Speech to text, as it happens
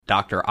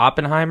Dr.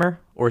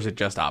 Oppenheimer, or is it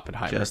just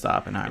Oppenheimer? Just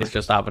Oppenheimer. It's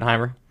just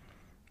Oppenheimer.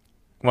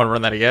 Want to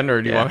run that again,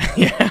 or do you want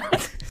me? Yeah.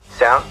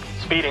 Sound,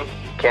 speeding,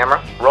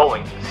 camera,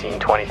 rolling, scene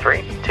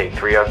 23, take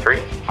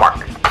 303,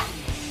 mark.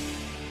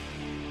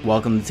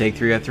 Welcome to Take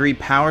 303,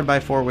 powered by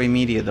 4-Way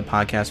Media, the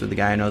podcast with the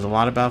guy who knows a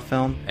lot about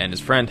film. And his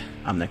friend.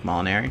 I'm Nick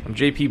Molinari. I'm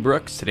JP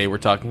Brooks. Today we're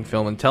talking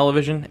film and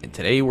television, and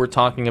today we're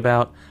talking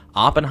about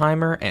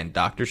Oppenheimer and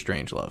Dr.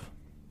 Strangelove.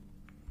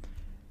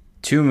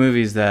 Two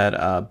movies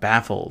that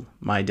baffled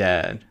my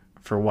dad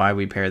for why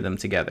we paired them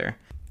together.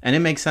 And it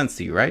makes sense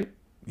to you, right?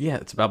 Yeah,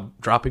 it's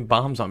about dropping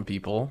bombs on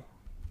people.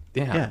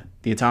 Yeah,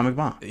 the atomic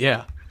bomb.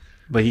 Yeah.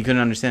 But he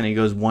couldn't understand it. He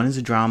goes, one is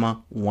a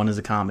drama, one is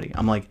a comedy.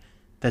 I'm like,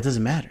 that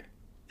doesn't matter.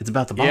 It's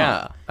about the bomb.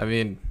 Yeah, I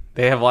mean,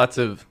 they have lots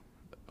of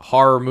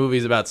horror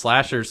movies about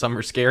slashers. Some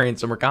are scary and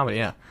some are comedy,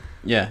 yeah.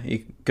 Yeah,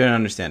 he couldn't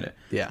understand it.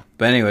 Yeah.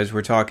 But anyways,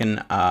 we're talking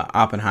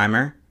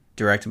Oppenheimer,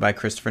 directed by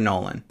Christopher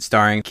Nolan,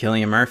 starring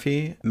Cillian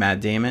Murphy, Matt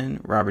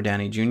Damon, Robert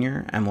Downey Jr.,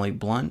 Emily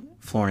Blunt,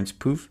 Florence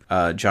Pugh,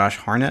 Josh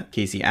Hartnett,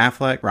 Casey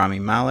Affleck, Rami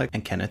Malek,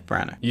 and Kenneth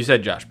Branagh. You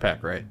said Josh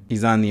Peck, right?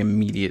 He's on the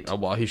immediate... Oh,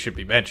 well, he should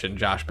be mentioned,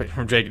 Josh Peck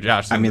from Jake and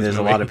Josh. I mean, there's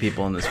a lot of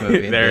people in this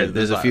movie.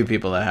 there's a few lot.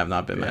 people that have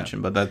not been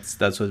mentioned, but that's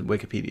what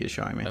Wikipedia is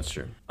showing me. That's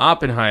true.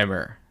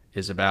 Oppenheimer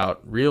is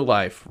about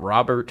real-life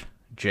Robert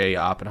J.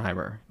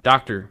 Oppenheimer.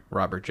 Dr.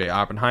 Robert J.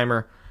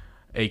 Oppenheimer,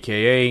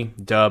 a.k.a.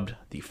 dubbed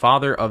the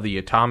father of the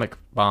atomic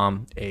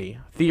bomb, a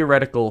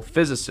theoretical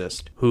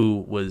physicist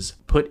who was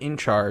put in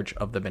charge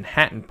of the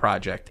Manhattan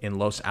Project in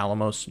Los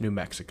Alamos, New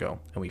Mexico.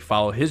 And we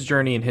follow his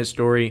journey and his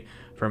story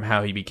from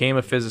how he became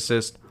a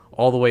physicist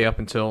all the way up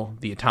until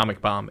the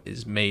atomic bomb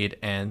is made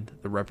and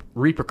the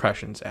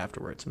repercussions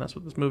afterwards. And that's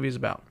what this movie is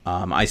about.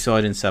 I saw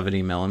it in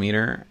 70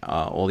 millimeter.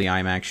 All the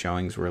IMAX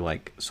showings were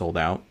like sold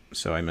out,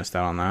 so I missed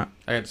out on that.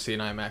 I got to see an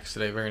IMAX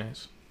today. Very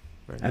nice.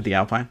 At the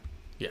Alpine?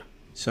 Yeah.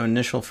 So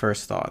initial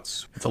first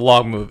thoughts. It's a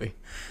long movie.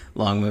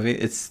 Long movie.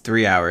 It's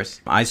 3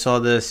 hours. I saw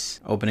this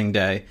opening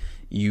day.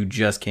 You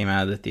just came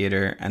out of the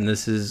theater, and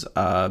this is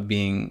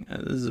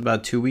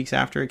about 2 weeks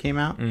after it came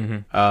out.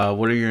 Mm-hmm.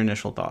 What are your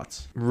initial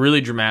thoughts?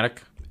 Really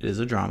dramatic. It is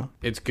a drama.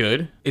 It's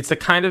good. It's the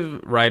kind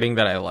of writing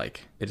that I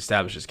like. It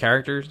establishes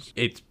characters.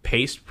 It's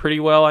paced pretty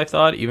well, I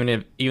thought,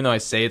 even though I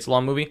say it's a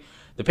long movie.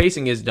 The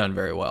pacing is done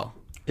very well.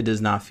 It does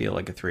not feel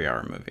like a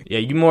 3-hour movie. Yeah,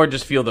 you more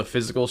just feel the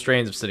physical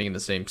strains of sitting in the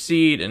same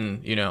seat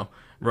and,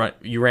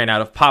 you ran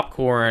out of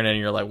popcorn and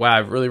you're like, wow,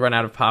 I've really run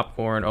out of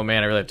popcorn. Oh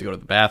man, I really have to go to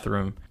the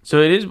bathroom.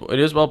 So it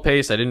is well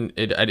paced. I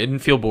didn't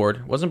feel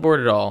bored. Wasn't bored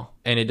at all.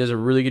 And it does a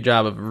really good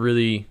job of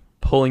really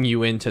pulling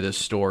you into this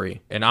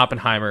story. And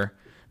Oppenheimer,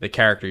 the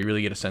character, you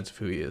really get a sense of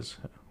who he is.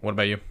 What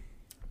about you?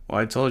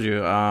 Well, I told you,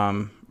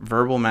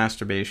 verbal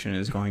masturbation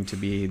is going to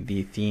be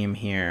the theme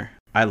here.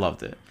 I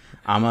loved it.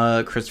 I'm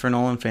a Christopher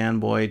Nolan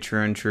fanboy,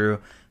 true and true.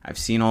 I've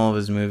seen all of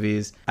his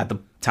movies. At the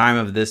time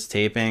of this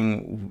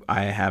taping,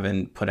 I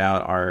haven't put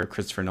out our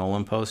Christopher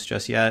Nolan post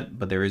just yet,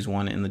 but there is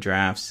one in the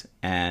drafts,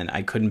 and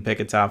I couldn't pick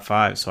a top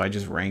 5, so I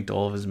just ranked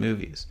all of his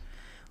movies.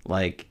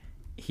 Like,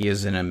 he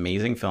is an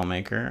amazing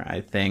filmmaker.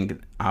 I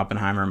think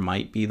Oppenheimer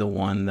might be the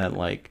one that,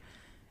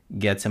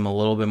 gets him a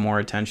little bit more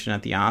attention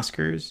at the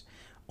Oscars,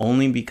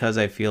 only because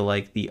I feel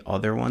like the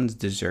other ones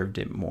deserved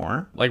it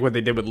more. Like what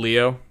they did with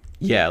Leo?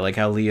 Yeah, like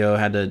how Leo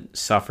had to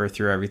suffer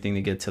through everything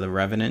to get to The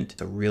Revenant.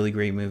 It's a really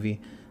great movie.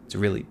 It's a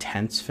really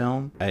tense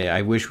film.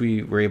 I wish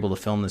we were able to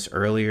film this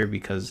earlier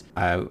because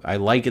I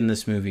liken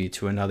this movie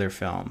to another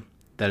film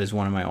that is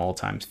one of my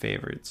all-time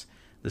favorites,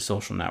 The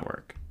Social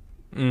Network.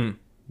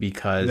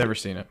 Because... Never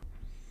seen it.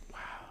 Wow.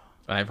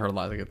 I've heard a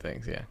lot of good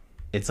things, yeah.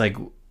 It's like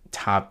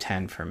top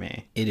 10 for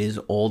me. It is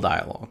all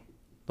dialogue.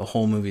 The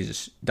whole movie is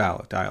just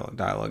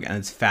dialogue, and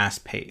it's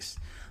fast-paced.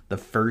 The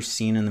first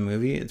scene in the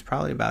movie, it's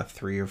probably about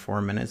 3 or 4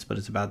 minutes, but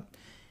it's about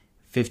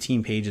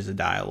 15 pages of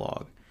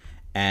dialogue.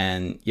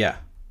 And yeah,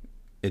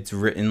 it's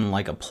written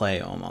like a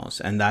play almost.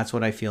 And that's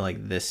what I feel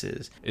like this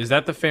is. Is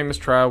that the famous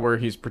trial where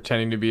he's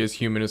pretending to be as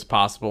human as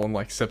possible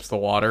and sips the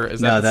water?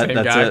 Is that the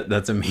same guy?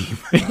 That's a meme.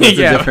 That's a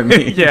different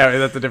meme. Yeah,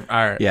 that's a different...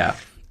 All right. Yeah.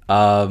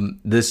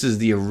 This is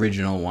the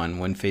original one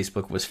when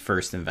Facebook was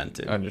first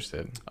invented.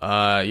 Understood.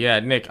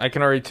 Yeah, Nick, I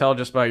can already tell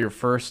just by your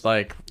first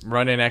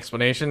run-in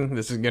explanation,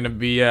 this is going to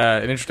be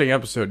an interesting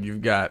episode.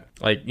 You've got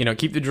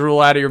keep the drool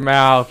out of your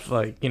mouth,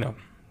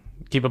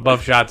 keep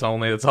above shots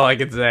only. That's all I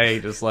can say.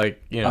 Just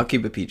I'll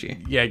keep it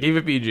PG. Yeah, keep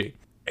it PG.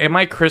 Am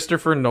I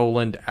Christopher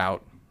Nolan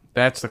out?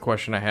 That's the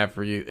question I have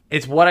for you.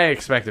 It's what I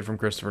expected from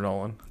Christopher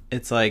Nolan.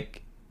 It's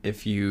like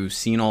if you've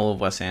seen all of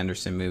Wes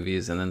Anderson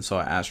movies and then saw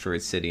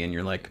Asteroid City and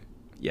you're like,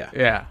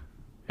 yeah.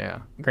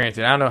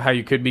 Granted, I don't know how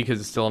you could be because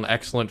it's still an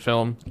excellent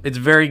film. It's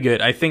very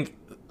good. I think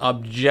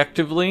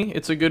objectively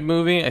it's a good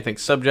movie. I think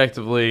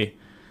subjectively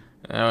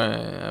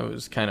I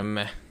was kind of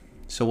meh.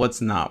 So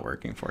what's not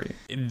working for you?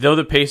 Though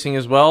the pacing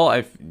is well,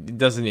 we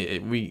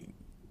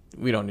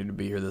don't need to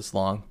be here this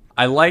long.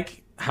 I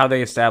like how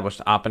they established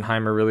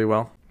Oppenheimer really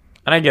well.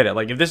 And I get it.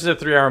 If this is a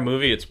 3-hour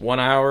movie, it's 1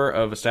 hour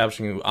of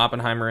establishing who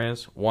Oppenheimer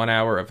is, 1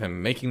 hour of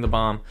him making the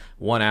bomb,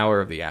 1 hour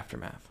of the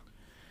aftermath.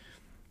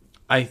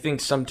 I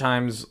think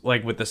sometimes,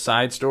 with the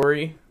side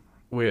story,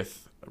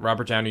 with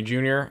Robert Downey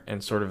Jr.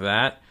 and sort of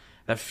that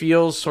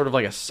feels sort of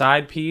like a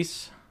side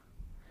piece,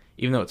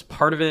 even though it's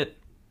part of it.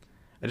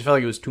 I just felt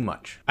like it was too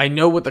much. I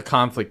know what the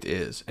conflict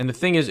is. And the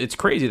thing is, it's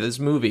crazy that this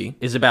movie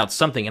is about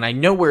something, and I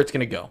know where it's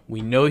going to go.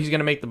 We know he's going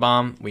to make the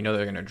bomb. We know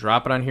they're going to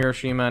drop it on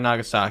Hiroshima and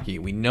Nagasaki.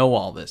 We know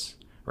all this,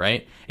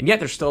 right? And yet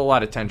there's still a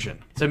lot of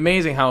tension. It's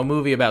amazing how a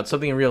movie about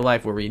something in real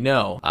life where we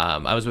know,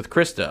 I was with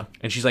Krista,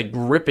 and she's like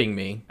gripping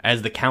me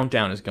as the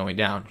countdown is going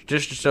down,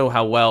 just to show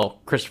how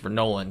well Christopher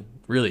Nolan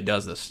really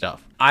does this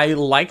stuff. I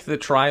liked the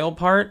trial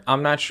part.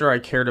 I'm not sure I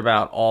cared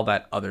about all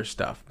that other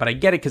stuff, but I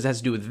get it because it has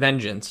to do with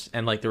vengeance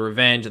and like the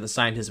revenge and the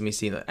scientism we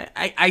see.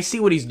 I see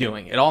what he's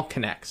doing. It all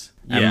connects.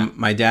 Yeah. And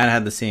my dad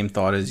had the same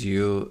thought as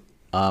you.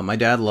 My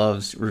dad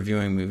loves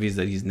reviewing movies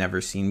that he's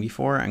never seen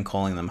before and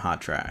calling them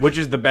hot trash. Which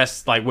is the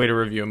best like way to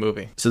review a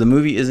movie. So the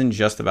movie isn't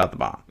just about the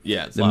bomb.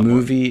 Yeah, it's the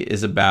movie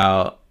is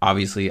about,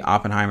 obviously,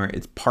 Oppenheimer.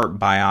 It's part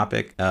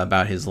biopic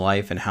about his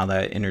life and how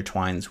that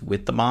intertwines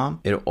with the bomb.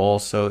 It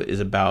also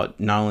is about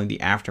not only the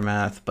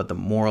aftermath, but the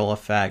moral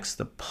effects,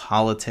 the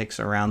politics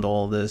around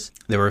all this.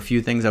 There were a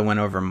few things that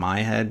went over my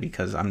head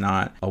because I'm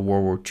not a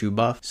World War II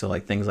buff. So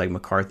like things like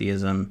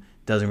McCarthyism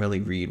doesn't really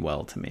read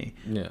well to me.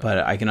 Yeah. But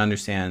I can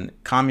understand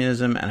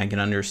communism, and I can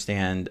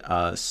understand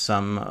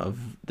some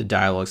of the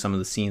dialogue, some of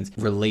the scenes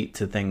relate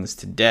to things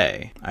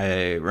today.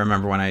 I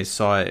remember when I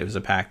saw it, it was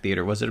a packed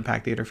theater. Was it a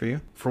packed theater for you?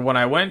 For when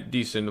I went,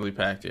 decently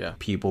packed, yeah.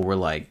 People were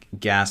like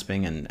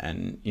gasping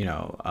and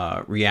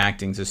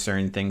reacting to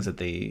certain things that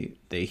they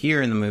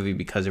hear in the movie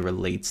because it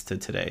relates to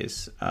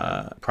today's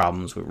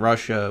problems with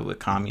Russia, with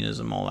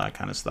communism, all that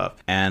kind of stuff.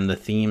 And the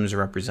themes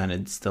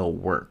represented still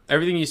work.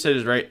 Everything you said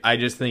is right. I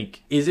just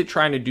think, is it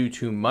trying to do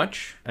too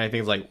much? And I think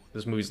it's like,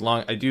 this movie's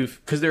long. I do,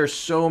 because there are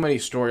so many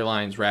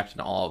storylines wrapped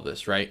in all of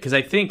this, right? Because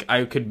I think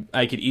I could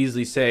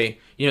easily say,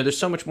 there's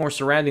so much more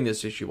surrounding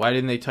this issue. Why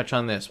didn't they touch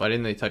on this? Why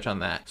didn't they touch on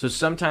that? So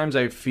sometimes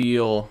I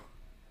feel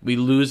we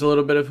lose a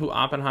little bit of who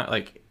Oppenheimer,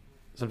 like,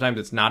 sometimes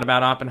it's not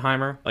about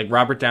Oppenheimer. Like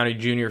Robert Downey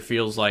Jr.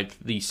 feels like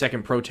the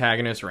second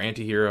protagonist or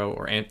anti-hero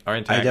or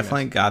antagonist. I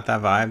definitely got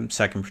that vibe,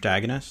 second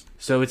protagonist.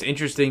 So it's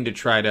interesting to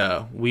try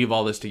to weave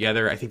all this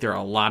together. I think there are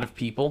a lot of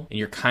people, and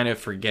you're kind of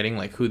forgetting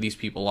like who these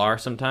people are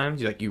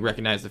sometimes. You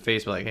recognize the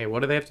face, but like, hey,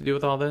 what do they have to do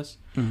with all this?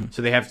 Mm-hmm.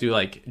 So they have to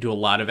like do a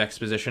lot of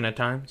exposition at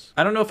times.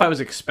 I don't know if I was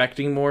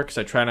expecting more because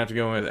I try not to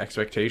go in with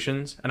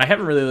expectations. And I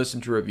haven't really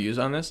listened to reviews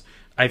on this.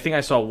 I think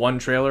I saw one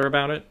trailer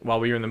about it while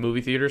we were in the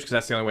movie theaters because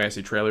that's the only way I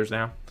see trailers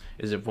now.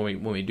 Is it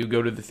when we do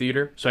go to the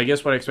theater. So I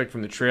guess what I expect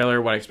from the trailer,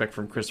 what I expect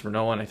from Christopher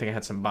Nolan, I think I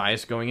had some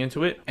bias going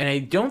into it. And I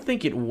don't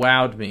think it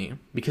wowed me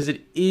because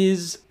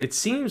it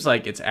seems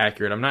like it's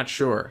accurate. I'm not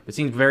sure. It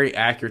seems very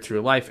accurate to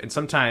real life. And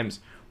sometimes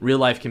real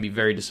life can be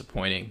very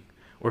disappointing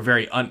or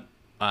very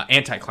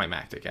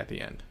anticlimactic at the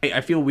end.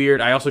 I feel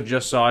weird. I also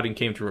just saw it and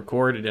came to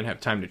record. I didn't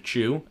have time to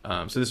chew.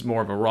 So this is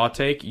more of a raw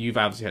take. You've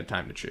obviously had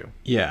time to chew.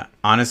 Yeah.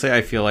 Honestly,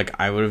 I feel like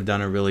I would have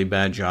done a really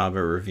bad job at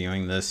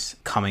reviewing this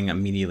coming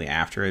immediately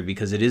after it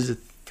because it is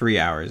 3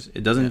 hours.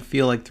 It doesn't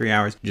feel like 3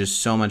 hours.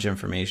 Just so much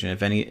information.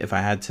 If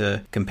I had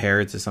to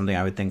compare it to something,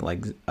 I would think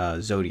like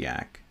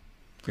Zodiac.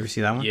 You ever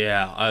see that one?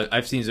 Yeah,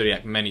 I've seen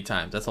Zodiac many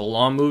times. That's a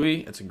long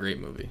movie. It's a great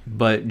movie.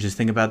 But just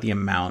think about the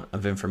amount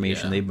of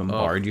information they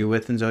bombard you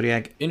with in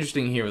Zodiac.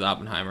 Interesting here with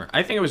Oppenheimer.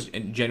 I think I was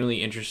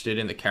genuinely interested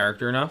in the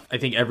character enough. I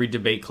think every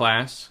debate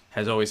class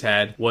has always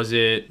had, was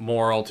it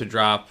moral to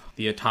drop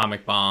the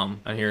atomic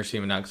bomb on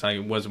Hiroshima and Nagasaki?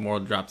 Was it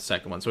moral to drop the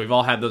second one? So we've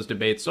all had those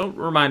debates. So it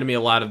reminded me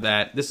a lot of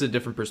that. This is a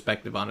different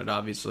perspective on it,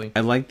 obviously. I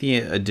like the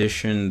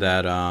addition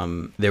that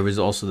there was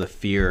also the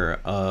fear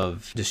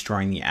of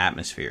destroying the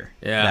atmosphere.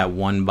 Yeah. That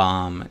one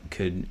bomb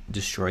could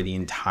destroy the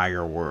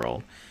entire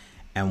world.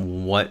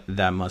 And what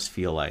that must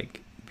feel like,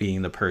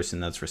 being the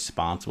person that's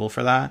responsible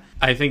for that.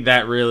 I think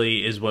that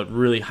really is what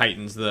really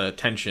heightens the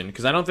tension,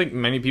 because I don't think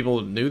many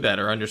people knew that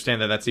or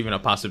understand that that's even a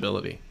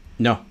possibility.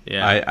 No,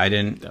 yeah, I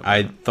didn't. Definitely.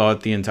 I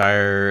thought the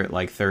entire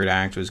third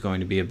act was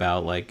going to be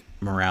about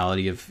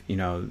morality of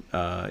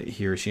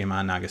Hiroshima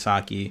and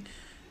Nagasaki,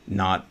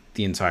 not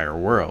the entire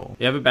world.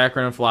 You have a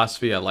background in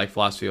philosophy. I like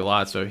philosophy a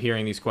lot, so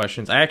hearing these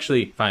questions, I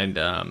actually find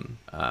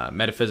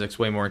metaphysics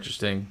way more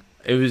interesting.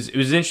 It was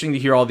interesting to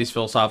hear all these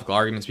philosophical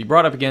arguments be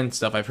brought up again,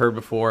 stuff I've heard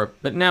before,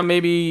 but now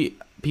maybe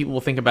people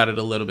will think about it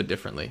a little bit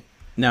differently.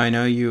 Now, I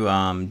know you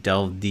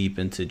delved deep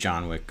into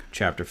John Wick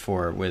Chapter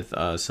 4 with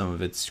some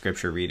of its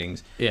scripture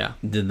readings. Yeah.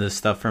 Did the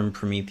stuff from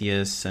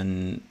Prometheus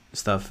and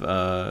stuff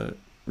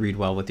read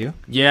well with you?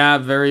 Yeah,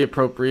 very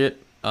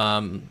appropriate.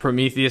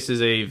 Prometheus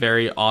is a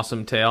very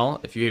awesome tale.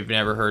 If you've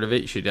never heard of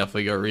it, you should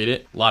definitely go read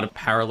it. A lot of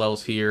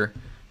parallels here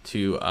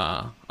to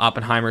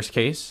Oppenheimer's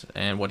case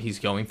and what he's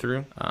going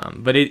through.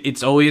 But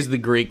it's always the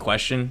great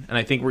question, and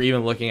I think we're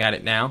even looking at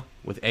it now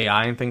with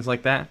AI and things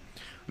like that.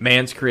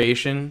 Man's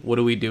creation, what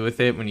do we do with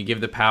it when you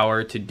give the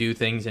power to do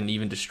things and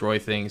even destroy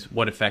things,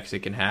 what effects it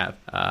can have?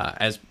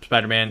 As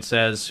Spider-Man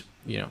says,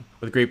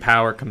 with great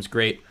power comes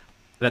great.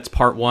 That's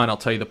part one. I'll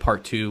tell you the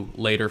part two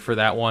later for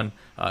that one.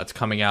 It's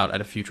coming out at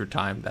a future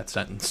time, that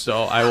sentence.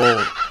 So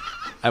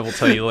I will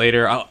tell you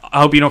later. I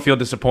hope you don't feel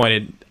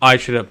disappointed. I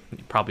should have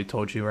probably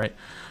told you, right?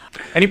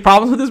 Any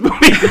problems with this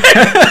movie?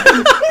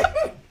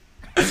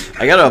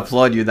 I gotta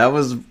applaud you. That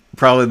was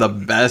probably the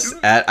best.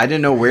 I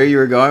didn't know where you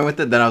were going with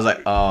it. Then I was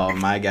like, oh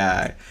my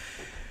guy,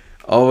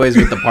 always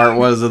with the part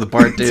ones of the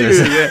part twos.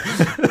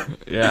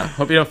 Yeah.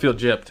 Hope you don't feel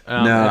gypped.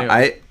 No,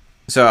 anyway.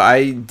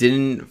 I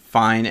didn't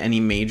find any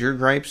major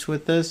gripes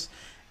with this,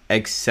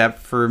 except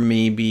for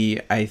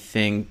maybe I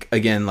think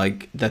again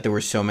like that there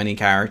were so many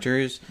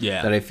characters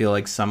that I feel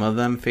like some of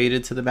them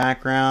faded to the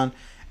background,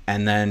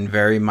 and then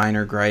very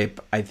minor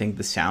gripe. I think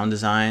the sound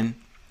design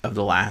of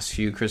the last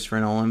few Christopher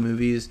Nolan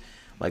movies,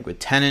 like with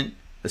Tenet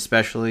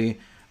especially,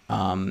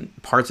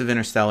 parts of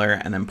Interstellar,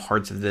 and then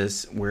parts of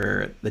this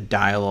where the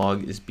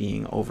dialogue is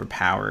being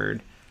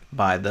overpowered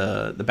by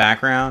the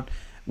background,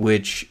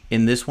 which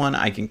in this one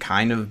I can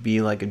kind of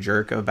be like a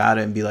jerk about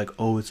it and be like,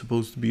 oh, it's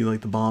supposed to be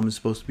like the bomb is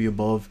supposed to be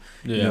above,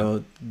 you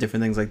know,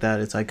 different things like that.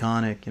 It's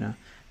iconic, you know,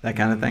 that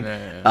kind of thing.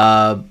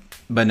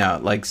 But no,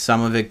 like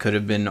some of it could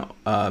have been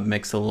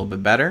mixed a little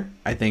bit better.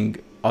 I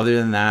think other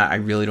than that, I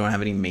really don't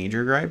have any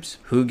major gripes.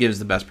 Who gives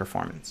the best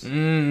performance?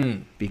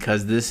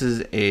 Because this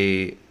is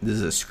a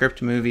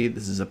script movie.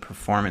 This is a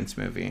performance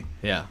movie.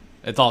 Yeah,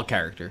 it's all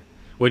character.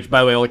 Which,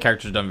 by the way, all the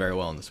characters are done very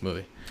well in this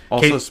movie.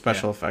 Also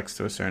special effects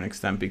to a certain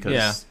extent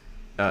because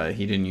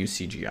he didn't use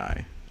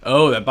CGI.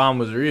 Oh, that bomb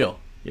was real.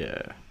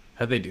 Yeah.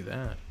 How'd they do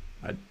that?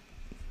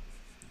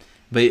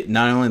 But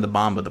not only the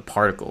bomb, but the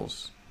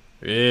particles.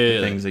 Really?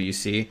 The things that you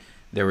see.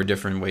 There were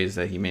different ways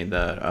that he made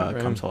that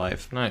come to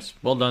life. Nice.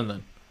 Well done,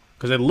 then.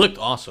 Because it looked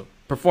awesome.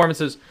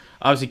 Performances,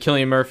 obviously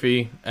Cillian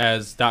Murphy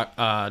as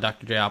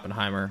Dr. J.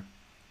 Oppenheimer,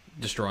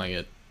 destroying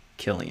it.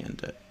 Killian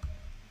did.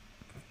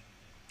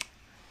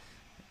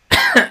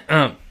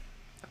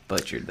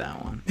 Butchered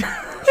that one.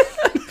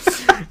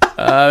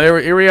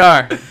 Here we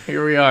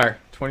are.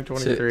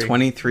 2023. So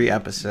 23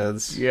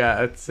 episodes. Yeah,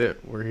 that's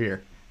it. We're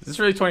here. Is this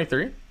really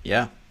 23?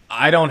 Yeah.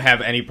 I don't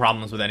have any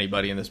problems with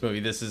anybody in this movie.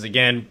 This is,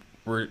 again,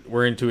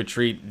 we're into a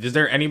treat. Is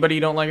there anybody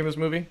you don't like in this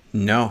movie?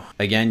 No.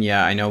 Again,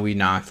 yeah, I know we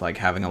knocked like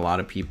having a lot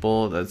of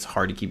people. That's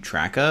hard to keep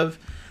track of.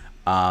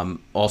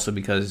 Also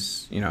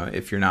because, you know,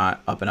 if you're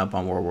not up and up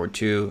on World War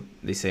II,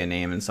 they say a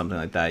name and something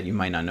like that, you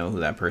might not know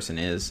who that person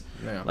is.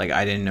 Yeah. Like,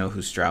 I didn't know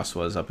who Strauss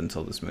was up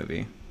until this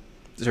movie.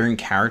 Certain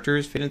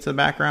characters fit into the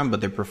background,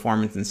 but their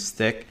performances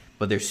stick.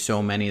 But there's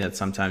so many that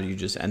sometimes you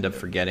just end up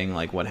forgetting,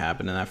 like, what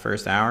happened in that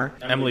first hour.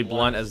 Emily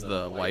Blunt as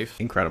the wife.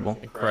 Incredible.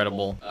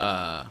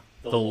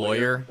 The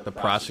lawyer, the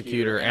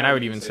prosecutor, and I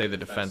would even say the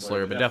defense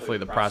lawyer, but definitely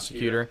the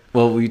prosecutor.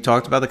 Well, we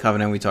talked about The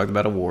Covenant. We talked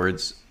about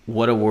awards.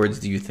 What awards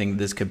do you think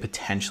this could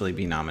potentially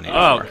be nominated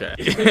for? Okay.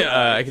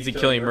 I could see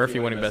Cillian Murphy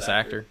winning Best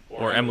Actor,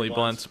 or Emily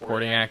Blunt,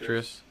 Supporting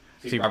Actress.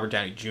 I see Robert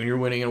Downey Jr.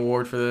 winning an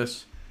award for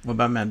this. What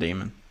about Matt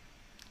Damon?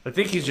 I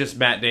think he's just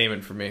Matt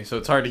Damon for me, so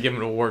it's hard to give him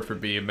an award for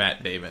being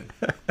Matt Damon.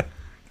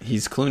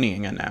 He's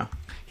Clooneying it now.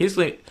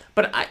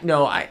 But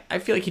I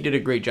feel like he did a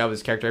great job with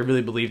his character. I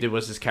really believed it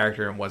was his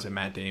character and wasn't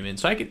Matt Damon.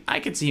 So I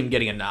could see him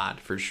getting a nod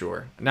for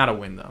sure. Not a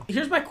win, though.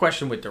 Here's my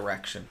question with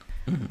direction.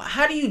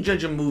 How do you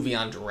judge a movie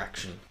on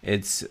direction?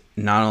 It's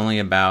not only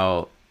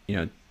about, you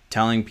know,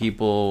 telling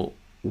people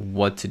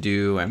what to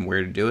do and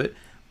where to do it,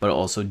 but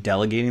also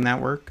delegating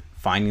that work,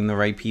 finding the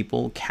right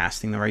people,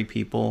 casting the right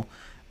people,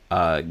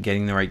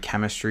 getting the right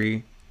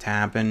chemistry to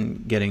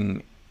happen,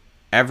 getting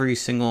every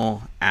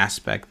single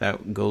aspect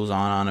that goes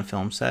on a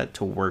film set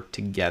to work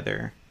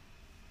together.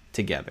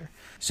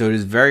 So it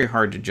is very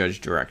hard to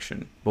judge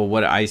direction. But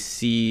what I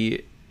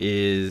see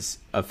is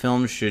a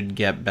film should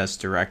get Best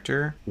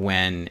Director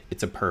when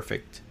it's a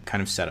perfect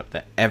kind of setup,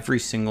 that every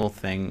single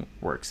thing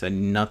works, that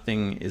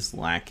nothing is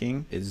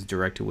lacking, is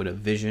directed with a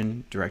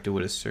vision, directed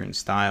with a certain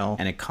style,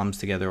 and it comes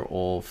together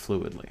all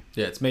fluidly.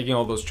 Yeah, it's making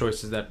all those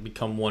choices that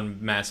become one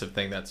massive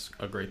thing. That's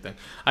a great thing.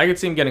 I could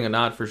see him getting a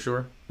nod for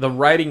sure. The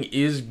writing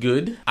is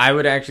good. I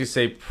would actually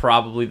say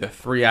probably the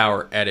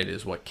 3-hour edit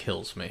is what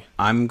kills me.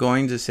 I'm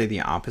going to say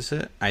the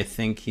opposite. I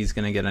think he's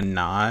going to get a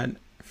nod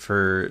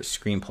for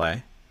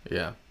screenplay.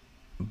 Yeah.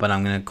 But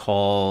I'm going to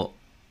call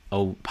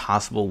a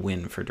possible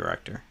win for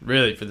director.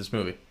 Really? For this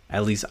movie?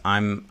 At least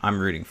I'm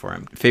rooting for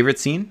him. Favorite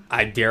scene?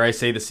 Dare I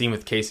say the scene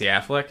with Casey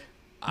Affleck?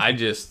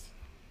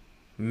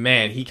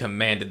 He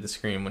commanded the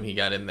screen when he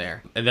got in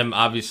there. And then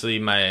obviously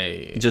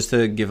Just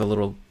to give a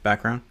little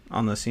background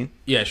on the scene?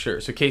 Yeah, sure.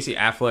 So Casey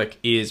Affleck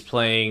is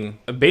playing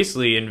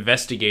basically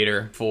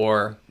investigator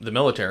for the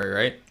military,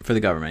 right? For the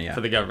government, yeah.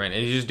 For the government.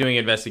 And he's just doing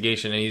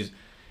investigation,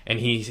 and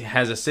he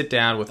has a sit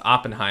down with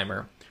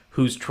Oppenheimer,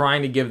 who's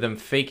trying to give them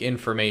fake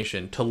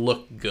information to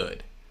look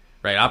good,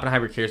 right?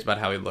 Oppenheimer cares about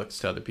how he looks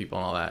to other people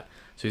and all that.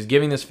 So he's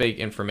giving this fake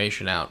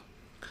information out.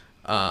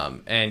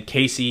 And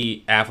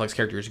Casey Affleck's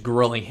character is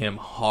grilling him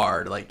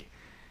hard,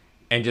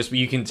 and just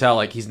you can tell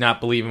he's not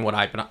believing what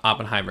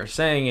Oppenheimer's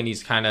saying, and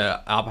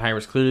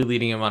Oppenheimer's clearly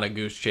leading him on a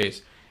goose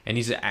chase, and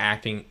he's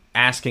asking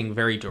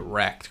very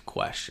direct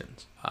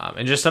questions.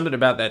 And just something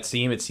about that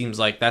scene, it seems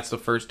like that's the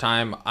first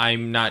time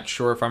I'm not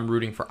sure if I'm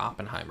rooting for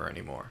Oppenheimer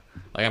anymore.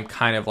 I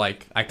kind of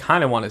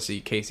want to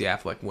see Casey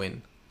Affleck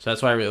win. So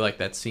that's why I really like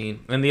that scene.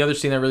 And the other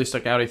scene that really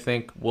stuck out, I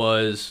think,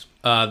 was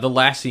the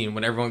last scene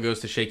when everyone goes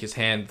to shake his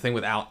hand. The thing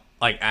with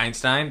like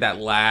Einstein, that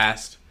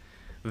last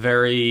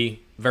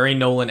very, very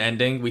Nolan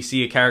ending. We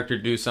see a character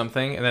do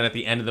something, and then at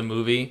the end of the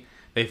movie,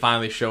 they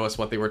finally show us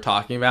what they were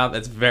talking about.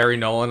 That's very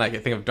Nolan. I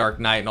can think of Dark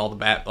Knight and all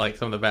the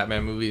some of the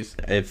Batman movies.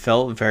 It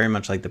felt very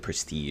much like The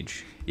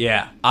Prestige.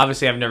 Yeah,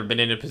 obviously I've never been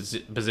in a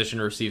position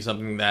to receive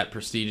something that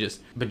prestigious,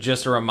 but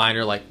just a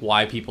reminder like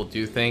why people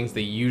do things.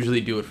 They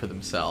usually do it for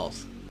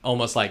themselves,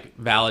 almost like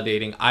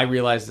validating. I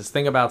realized this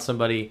thing about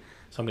somebody,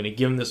 so I'm going to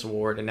give him this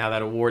award, and now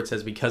that award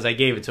says because I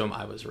gave it to him,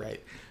 I was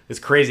right. It's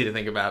crazy to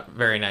think about.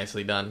 Very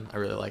nicely done. I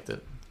really liked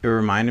it. It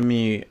reminded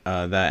me,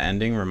 that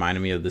ending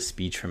reminded me of the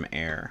speech from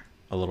Air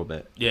a little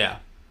bit. Yeah.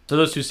 So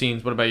those two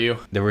scenes, what about you?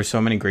 There were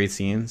so many great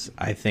scenes.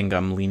 I think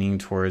I'm leaning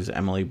towards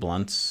Emily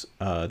Blunt's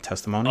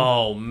testimony.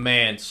 Oh,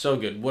 man. So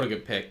good. What a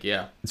good pick.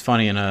 Yeah. It's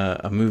funny, in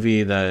a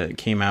movie that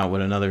came out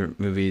with another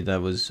movie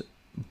that was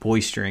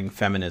boistering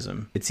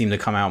feminism, it seemed to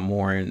come out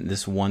more in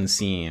this one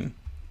scene.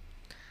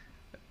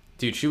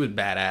 Dude, she was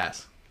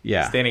badass.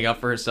 Yeah. Standing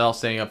up for herself,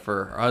 standing up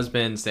for her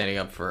husband, standing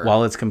up for...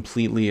 While it's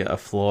completely a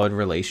flawed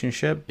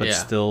relationship, but Yeah.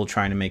 still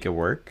trying to make it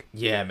work.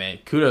 Yeah, man.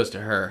 Kudos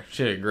to her.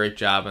 She did a great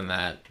job in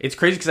that. It's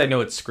crazy because I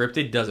know it's scripted.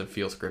 It doesn't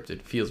feel scripted.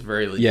 It feels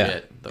very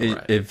legit.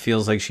 Yeah. It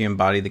feels like she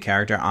embodied the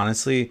character.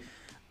 Honestly,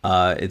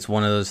 it's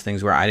one of those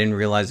things where I didn't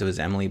realize it was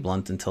Emily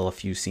Blunt until a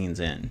few scenes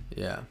in.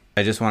 Yeah.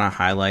 I just want to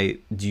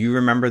highlight, do you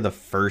remember the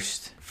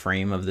first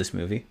frame of this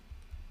movie?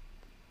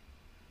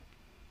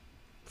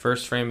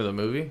 First frame of the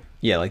movie?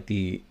 Yeah, like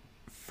the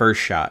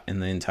first shot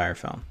in the entire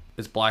film.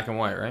 It's black and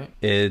white, right?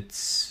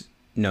 It's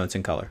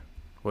in color.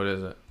 What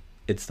is it?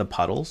 It's the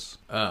puddles.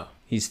 Oh.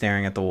 He's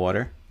staring at the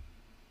water.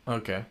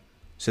 Okay.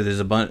 So there's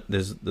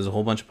a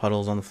whole bunch of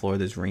puddles on the floor.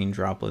 There's rain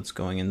droplets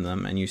going in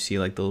them, and you see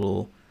like the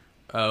little,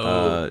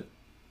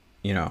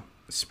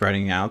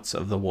 spreading outs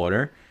of the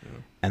water,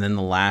 and then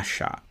the last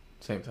shot.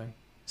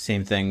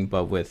 Same thing,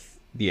 but with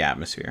the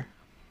atmosphere.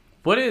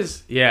 What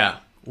is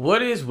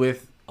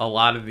with a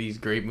lot of these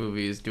great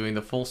movies doing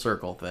the full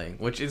circle thing,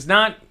 which is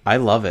not... I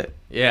love it.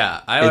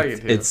 Yeah, I like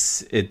it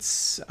too.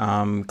 It's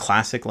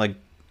classic, like,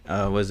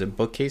 was it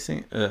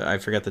bookcasing? I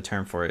forget the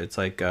term for it. It's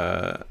like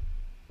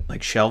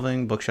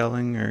shelving, book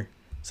shelving or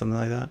something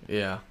like that.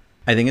 Yeah.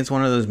 I think it's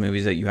one of those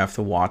movies that you have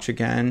to watch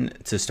again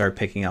to start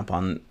picking up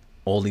on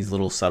all these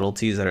little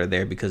subtleties that are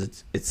there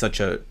because it's such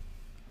a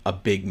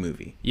big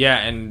movie. Yeah,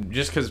 and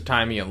just because of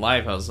timing in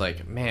life, I was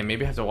like, man,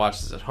 maybe I have to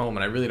watch this at home,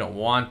 and I really don't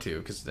want to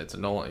because it's a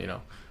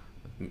Nolan,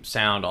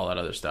 sound, all that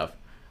other stuff.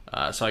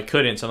 So I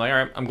couldn't. So I'm like, all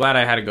right, I'm glad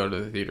I had to go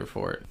to the theater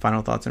for it.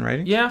 Final thoughts and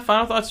ratings? Yeah,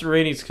 final thoughts and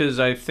ratings because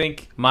I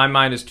think my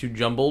mind is too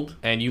jumbled,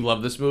 and you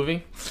love this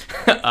movie,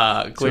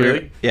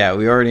 clearly. So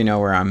we already know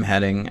where I'm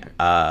heading.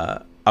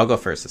 I'll go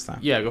first this time.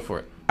 Yeah, go for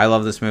it. I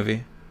love this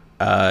movie.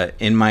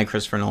 In my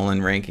Christopher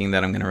Nolan ranking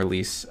that I'm going to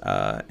release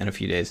in a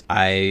few days,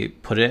 I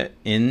put it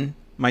in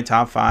my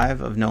top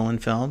 5 of Nolan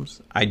films.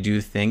 I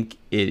do think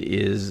it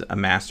is a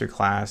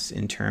masterclass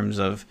in terms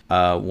of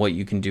what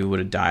you can do with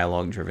a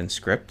dialogue-driven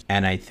script,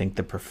 and I think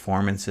the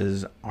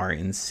performances are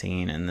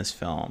insane in this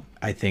film.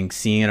 I think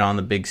seeing it on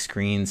the big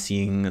screen,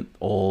 seeing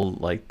all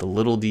like the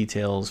little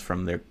details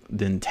from the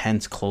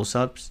intense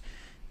close-ups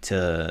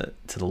to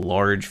the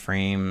large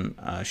frame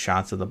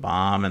shots of the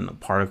bomb and the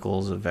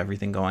particles of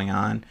everything going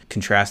on,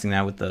 contrasting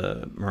that with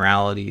the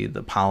morality,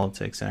 the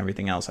politics, and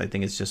everything else. I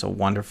think it's just a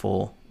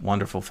wonderful,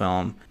 wonderful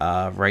film.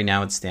 Right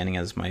now it's standing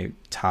as my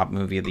top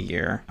movie of the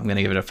year. I'm going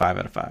to give it a 5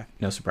 out of 5.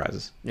 No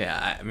surprises.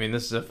 Yeah, I mean,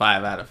 this is a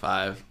 5 out of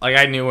 5. Like,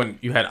 I knew when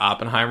you had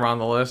Oppenheimer on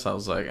the list, I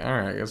was like, all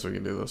right, I guess we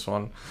can do this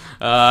one.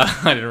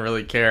 I didn't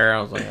really care.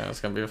 I was like,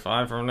 it's going to be a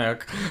 5 from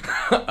Nick.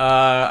 All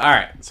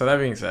right, so that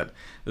being said,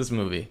 this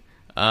movie...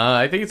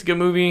 I think it's a good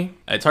movie.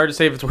 It's hard to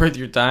say if it's worth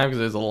your time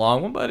because it's a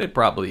long one, but it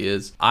probably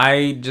is.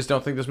 I just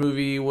don't think this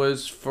movie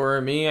was for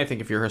me. I think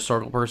if you're a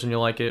historical person,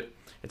 you'll like it.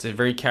 It's a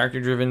very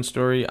character-driven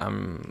story.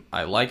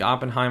 I like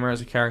Oppenheimer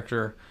as a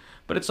character,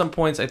 but at some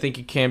points I think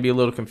it can be a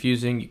little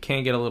confusing. You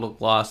can get a little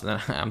lost,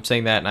 and I'm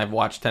saying that, and I've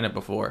watched Tenet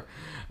before.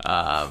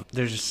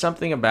 There's just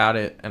something about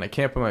it, and I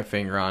can't put my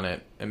finger on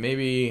it. And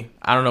maybe,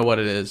 I don't know what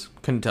it is.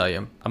 Couldn't tell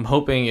you. I'm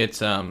hoping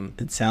it's...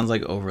 It sounds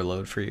like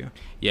overload for you.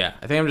 Yeah,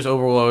 I think I'm just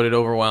overloaded,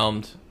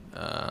 overwhelmed.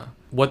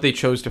 What they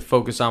chose to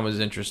focus on was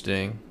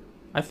interesting.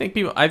 I think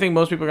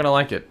most people are going to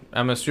like it.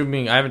 I'm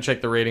assuming... I haven't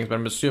checked the ratings, but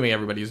I'm assuming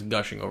everybody's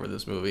gushing over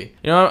this movie.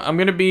 You know, I'm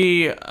going to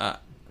be a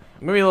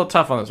little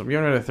tough on this. I'm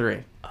giving it a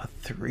 3. A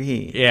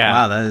 3? Yeah.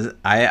 Wow, that is...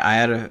 I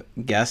had a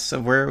guess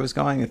of where it was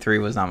going. A 3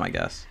 was not my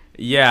guess.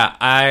 Yeah,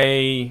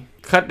 I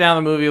cut down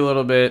the movie a lot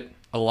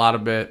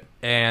of bit,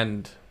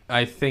 and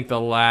I think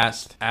the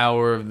last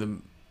hour of the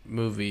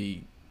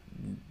movie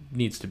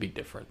needs to be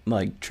different.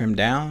 Like trimmed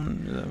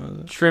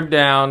down? Trimmed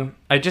down.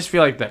 I just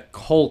feel like that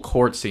whole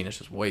court scene is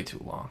just way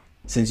too long.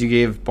 Since you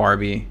gave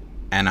Barbie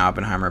and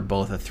Oppenheimer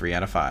both a 3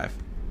 out of 5,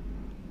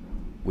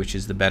 which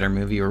is the better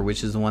movie, or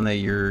which is the one that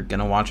you're going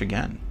to watch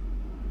again?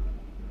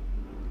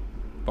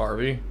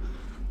 Barbie.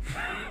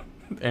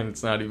 And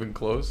it's not even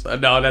close.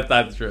 No,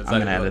 that's true. I'm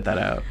going to edit that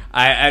out.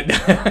 I'm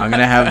going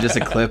to have just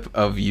a clip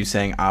of you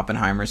saying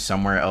Oppenheimer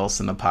somewhere else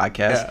in the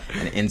podcast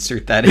and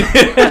insert that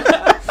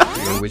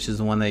in. which is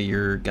the one that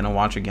you're going to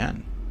watch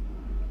again?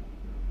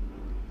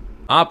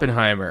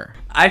 Oppenheimer.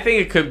 I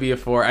think it could be a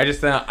 4.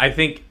 I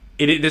think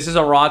this is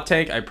a raw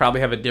take. I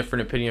probably have a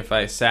different opinion if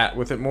I sat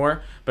with it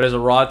more. But as a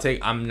raw take,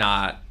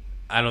 I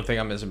don't think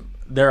I'm as...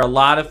 There are a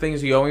lot of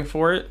things going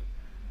for it,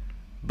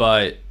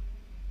 but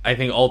I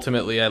think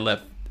ultimately I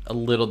left a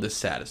little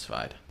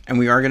dissatisfied. And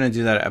we are going to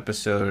do that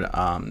episode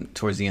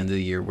towards the end of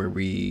the year where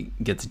we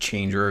get to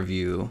change our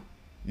review.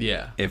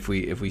 Yeah. If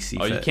we see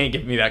fit. You can't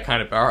give me that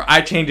kind of power.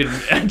 I change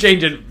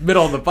it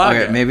middle of the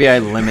podcast. Okay, maybe I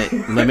limit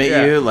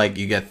yeah. You. Like,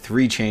 you get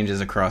 3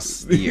 changes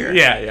across the year.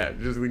 Yeah.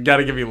 Just got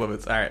to give you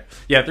limits. All right.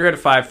 Yeah, 3 out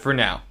of 5 for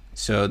now.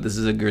 So this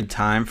is a good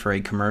time for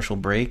a commercial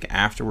break.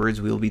 Afterwards,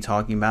 we'll be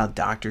talking about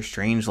Dr.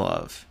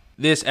 Strangelove.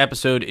 This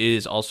episode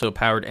is also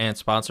powered and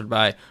sponsored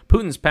by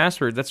Putin's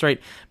Password. That's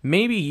right.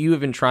 Maybe you have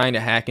been trying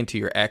to hack into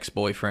your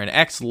ex-boyfriend,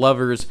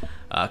 ex-lover's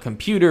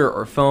computer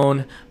or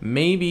phone.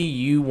 Maybe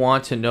you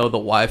want to know the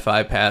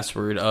Wi-Fi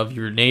password of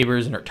your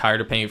neighbors and are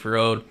tired of paying for your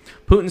own.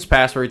 Putin's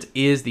Passwords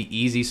is the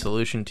easy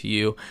solution to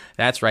you.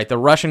 That's right. The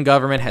Russian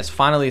government has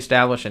finally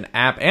established an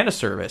app and a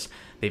service.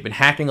 They've been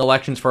hacking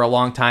elections for a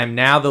long time.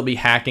 Now they'll be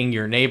hacking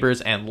your neighbors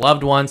and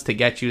loved ones to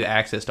get you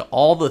access to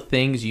all the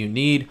things you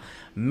need.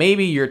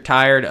 Maybe you're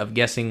tired of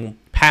guessing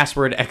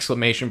password !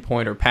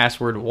 Or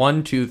password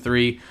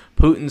 123.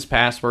 Putin's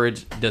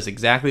Passwords does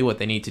exactly what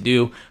they need to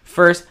do.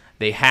 First,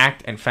 they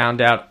hacked and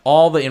found out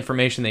all the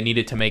information they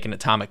needed to make an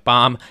atomic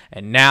bomb,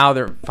 and now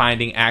they're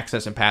finding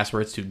access and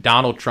passwords to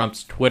Donald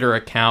Trump's Twitter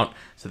account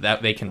so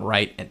that they can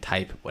write and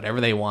type whatever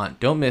they want.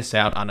 Don't miss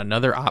out on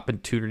another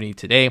opportunity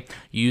today.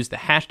 Use the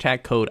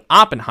hashtag code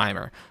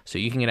Oppenheimer so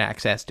you can get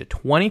access to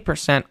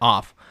 20%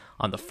 off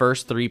on the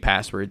first 3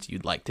 passwords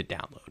you'd like to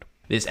download.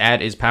 This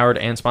ad is powered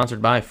and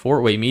sponsored by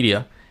Fort Way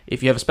Media.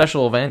 If you have a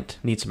special event,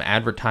 need some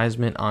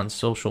advertisement on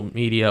social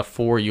media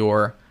for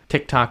your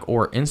TikTok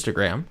or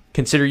Instagram,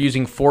 consider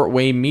using Fort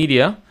Way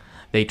Media.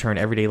 They turn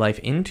everyday life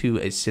into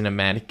a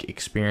cinematic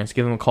experience.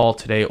 Give them a call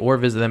today or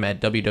visit them at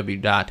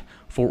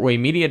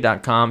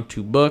www.fortwaymedia.com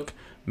to book.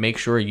 Make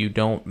sure you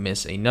don't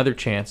miss another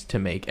chance to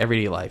make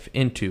everyday life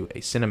into a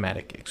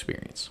cinematic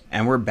experience.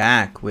 And we're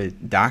back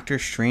with Dr.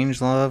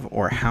 Strangelove,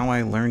 or How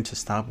I Learned to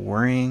Stop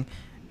Worrying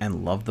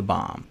and Love the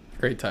Bomb.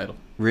 Great title.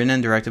 Written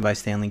and directed by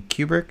Stanley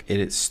Kubrick.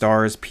 It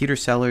stars Peter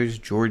Sellers,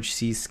 George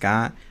C.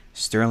 Scott,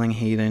 Sterling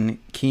Hayden,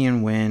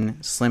 Kean Wynn,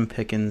 Slim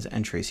Pickens,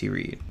 and Tracy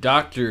Reed.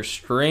 Dr.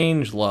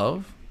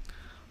 Strangelove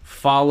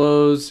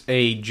follows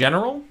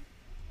General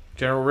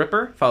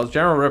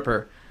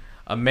Ripper,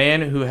 a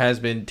man who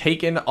has been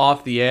taken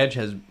off the edge,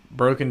 has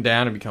broken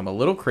down and become a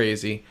little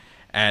crazy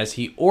as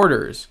he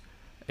orders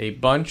a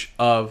bunch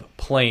of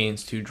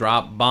planes to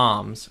drop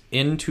bombs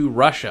into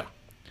Russia.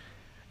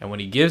 And when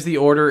he gives the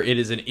order, it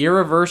is an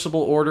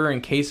irreversible order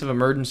in case of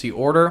emergency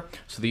order,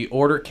 so the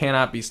order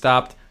cannot be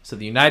stopped. So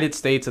the United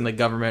States and the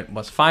government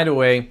must find a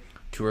way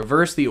to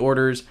reverse the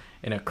orders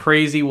in a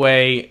crazy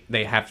way.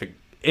 They have to.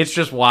 It's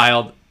just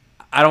wild.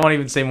 I don't want to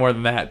even say more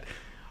than that.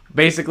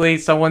 Basically,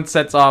 someone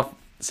says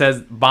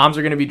bombs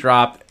are going to be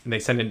dropped, and they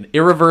send an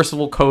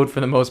irreversible code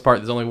for the most part.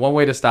 There's only one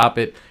way to stop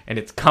it, and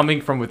it's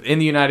coming from within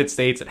the United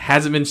States. It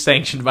hasn't been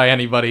sanctioned by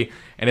anybody,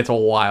 and it's a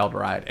wild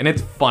ride. And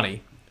it's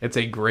funny. It's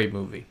a great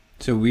movie.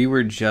 So we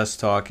were just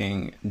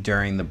talking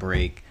during the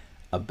break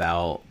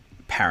about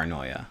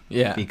paranoia.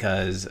 Yeah.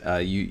 Because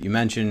you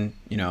mentioned,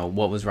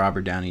 what was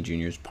Robert Downey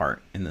Jr.'s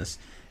part in this,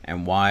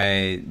 and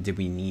why did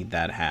we need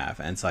that half?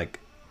 And it's like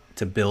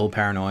to build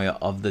paranoia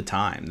of the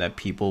time that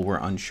people were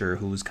unsure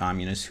who was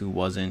communist, who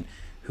wasn't,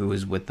 who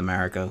was with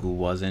America, who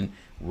wasn't,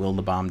 will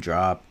the bomb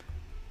drop,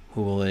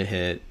 who will it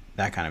hit,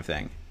 that kind of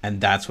thing.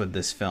 And that's what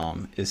this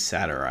film is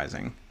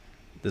satirizing.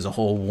 There's a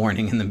whole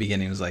warning in the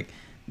beginning. It was like,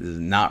 this is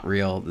not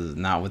real. This is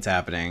not what's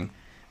happening.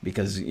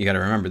 Because you got to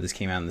remember, this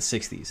came out in the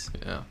 60s.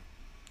 Yeah.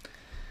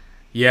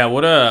 Yeah,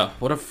 what a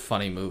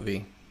funny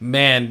movie.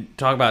 Man,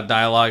 talk about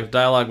dialogue. If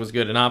dialogue was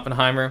good in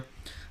Oppenheimer,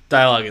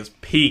 dialogue is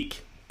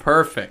peak.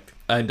 Perfect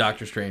in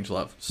Dr.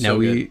 Strangelove. So now,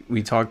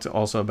 we talked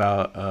also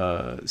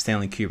about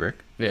Stanley Kubrick.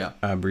 Yeah.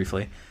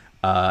 Briefly.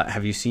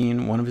 Have you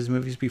seen one of his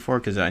movies before?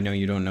 Because I know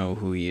you don't know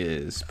who he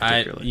is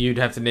particularly. You'd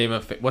have to name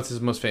what's his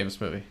most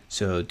famous movie?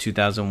 So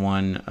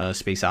 2001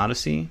 Space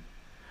Odyssey.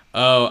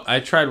 Oh,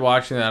 I tried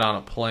watching that on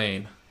a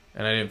plane,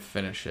 and I didn't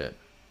finish it.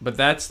 But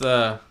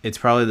it's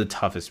probably the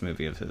toughest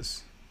movie of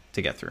his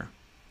to get through.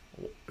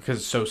 Because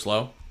it's so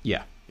slow?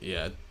 Yeah.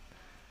 Yeah.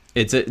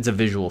 It's a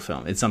visual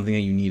film. It's something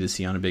that you need to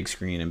see on a big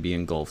screen and be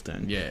engulfed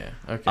in. Yeah.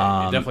 Okay.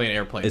 Definitely an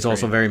airplane. It's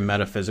also very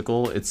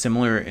metaphysical. It's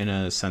similar in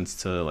a sense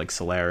to like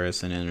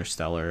Solaris and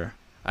Interstellar.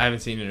 I haven't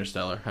seen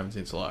Interstellar. I haven't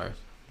seen Solaris.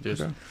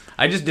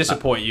 I just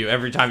disappoint you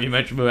every time you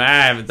mention movie.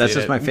 I haven't seen it. That's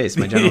just my face,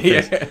 my general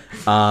face.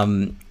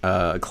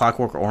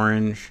 Clockwork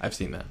Orange. I've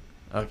seen that.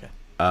 Okay.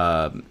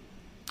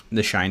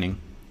 The Shining.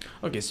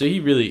 Okay, so he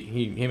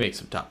makes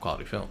some top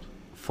quality films.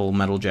 Full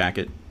Metal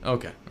Jacket.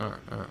 Okay. All right.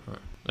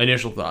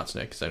 Initial thoughts,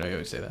 Nick, because I know you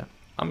always say that.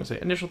 I'm going to say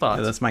initial thoughts.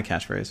 Yeah, that's my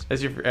catchphrase.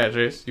 That's your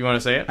catchphrase? You want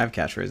to say it? I have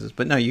catchphrases,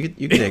 but no, you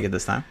can take it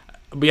this time.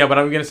 But I'm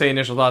going to say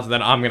initial thoughts, and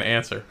then I'm going to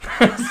answer.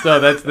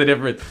 So that's the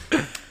difference.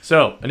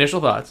 So,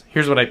 initial thoughts.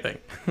 Here's what I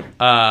think.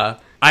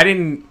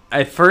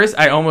 At first,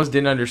 I almost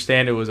didn't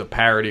understand it was a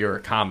parody or a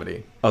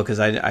comedy. Oh, because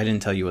I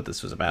didn't tell you what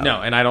this was about.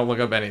 No, and I don't look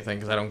up anything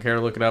because I don't care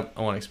to look it up.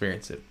 I want to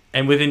experience it.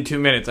 And within 2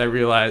 minutes, I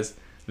realized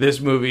this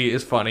movie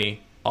is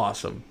funny,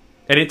 awesome.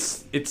 And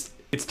it's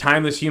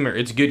timeless humor.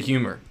 It's good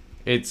humor.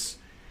 It's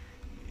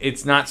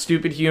not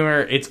stupid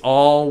humor. It's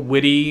all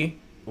witty,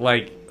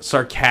 like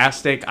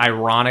sarcastic,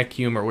 ironic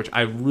humor, which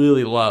I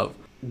really love.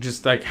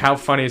 Just like how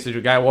funny is it,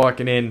 a guy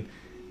walking in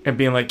and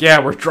being like, yeah,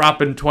 we're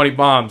dropping 20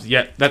 bombs.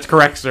 Yeah, that's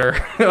correct,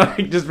 sir.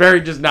 Like just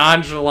very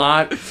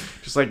nonchalant.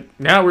 Just like,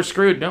 now we're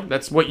screwed. No,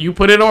 that's what you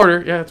put in order.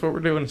 Yeah, that's what we're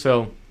doing.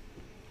 So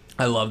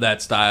I love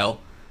that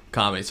style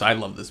comedy. So I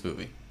love this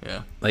movie.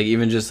 Yeah. Like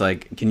even just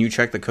like, can you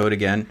check the code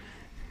again?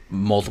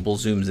 Multiple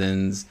zooms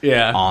ins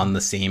on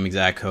the same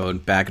exact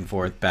code, back and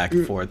forth, back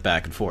and forth,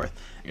 back and forth.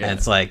 Yeah. And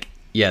it's like,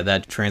 yeah,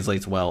 that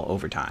translates well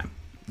over time.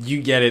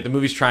 You get it. The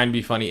movie's trying to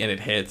be funny and it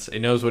hits. It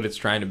knows what it's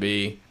trying to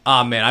be.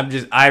 Oh man,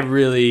 I'm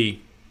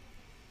really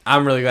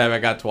glad I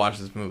got to watch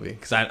this movie.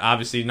 Because I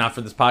obviously not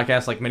for this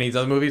podcast like many of these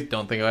other movies,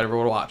 don't think I ever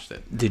would have watched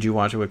it. Did you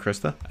watch it with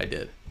Krista? I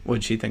did. What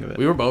did she think of it?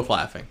 We were both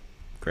laughing.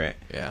 Great.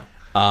 Yeah.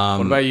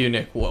 What about you,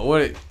 Nick?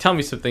 What tell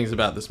me some things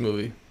about this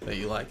movie that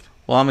you liked.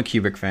 Well, I'm a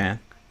Kubrick fan.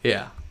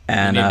 Yeah.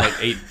 And he named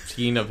like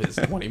 18 of his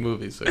 20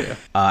 movies, so yeah.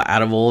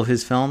 Out of all of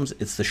his films,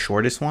 it's the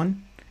shortest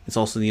one. It's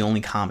also the only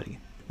comedy.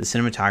 The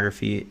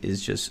cinematography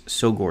is just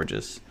so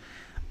gorgeous.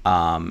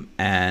 And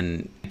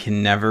I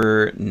can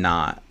never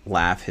not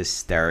laugh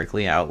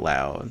hysterically out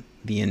loud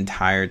the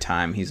entire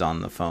time he's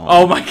on the phone.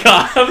 Oh my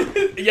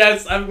god.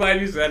 Yes, I'm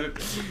glad you said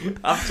it.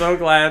 I'm so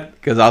glad.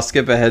 Because I'll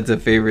skip ahead to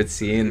favorite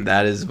scene.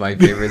 That is my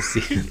favorite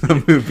scene in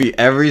the movie.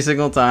 Every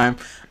single time.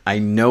 I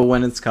know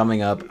when it's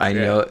coming up. I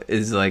know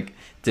it's like,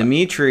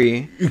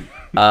 Dimitri,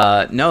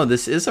 no,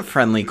 this is a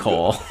friendly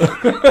call.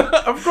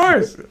 Of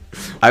course.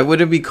 I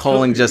wouldn't be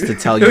calling just to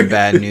tell you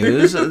bad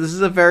news. This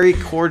is a very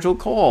cordial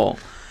call.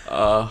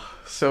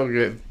 So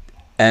good.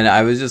 And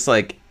I was just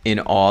like in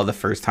awe the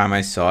first time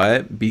I saw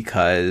it,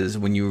 because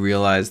when you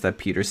realize that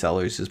Peter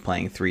Sellers is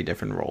playing 3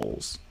 different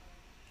roles.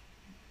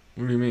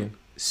 What do you mean?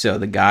 So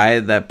the guy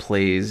that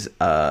plays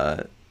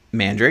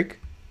Mandrake,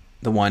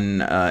 the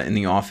one in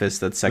the office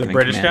that's second the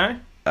British guy?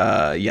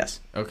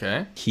 Yes.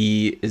 Okay.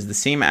 He is the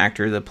same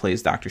actor that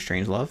plays Dr.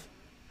 Strangelove.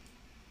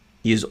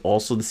 He is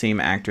also the same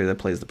actor that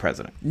plays the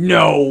president.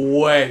 No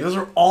way. Those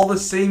are all the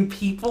same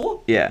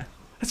people? Yeah.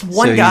 That's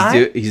one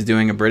guy? He's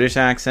doing a British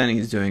accent,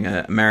 he's doing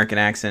an American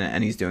accent,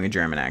 and he's doing a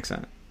German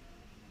accent.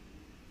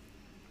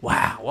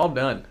 Wow. Well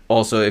done.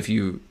 Also, if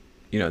you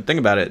think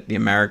about it, the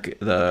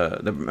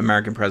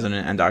American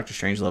president and Dr.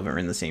 Strangelove are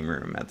in the same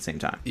room at the same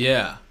time.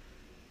 Yeah.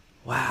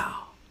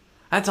 Wow.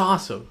 That's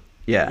awesome.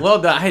 Yeah. Well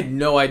done. I had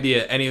no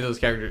idea any of those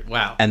characters.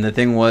 Wow. And the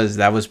thing was,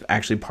 that was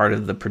actually part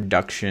of the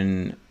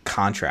production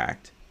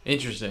contract.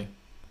 Interesting.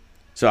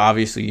 So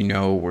obviously,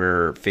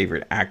 where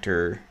favorite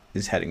actor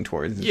is heading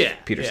towards.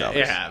 Peter Sellers.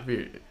 Yeah.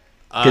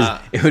 Because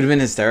it would have been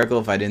hysterical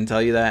if I didn't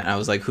tell you that. And I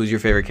was like, who's your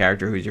favorite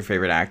character? Who's your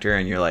favorite actor?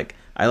 And you're like,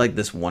 I like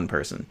this one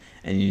person.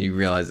 And you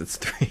realize it's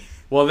 3.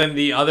 Well, then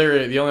the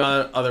only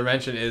other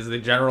mention is the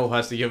general who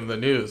has to give him the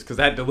news. Because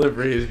that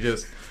delivery is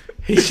just...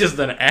 He's just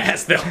an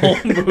ass the whole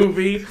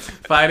movie,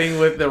 fighting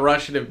with the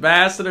Russian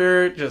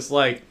ambassador, just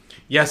like,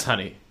 yes,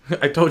 honey,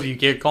 I told you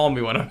can't call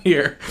me when I'm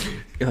here.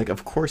 You're like,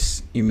 of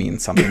course you mean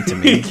something to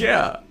me.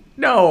 Yeah.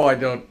 No, I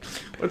don't.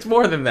 What's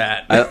more than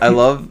that? I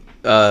love,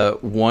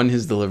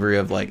 his delivery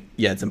of like,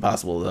 yeah, it's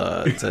impossible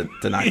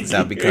to knock this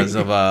out because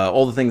of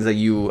all the things that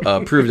you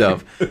approved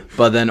of.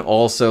 But then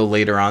also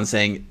later on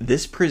saying,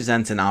 this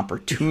presents an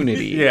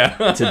opportunity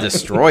to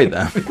destroy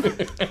them.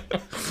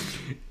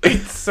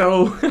 It's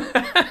so...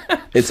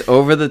 It's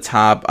over the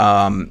top.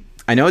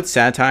 I know it's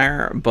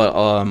satire, but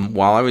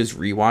while I was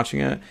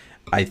rewatching it,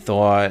 I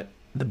thought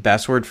the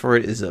best word for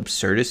it is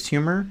absurdist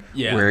humor,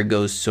 where it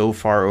goes so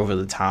far over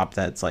the top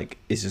that's like,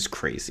 it's just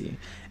crazy.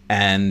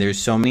 And there's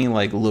so many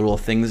like little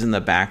things in the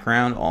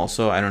background.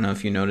 Also, I don't know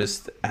if you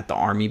noticed at the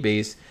army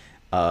base,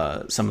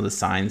 some of the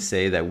signs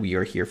say that we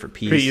are here for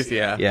peace. Peace,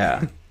 yeah.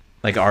 Yeah.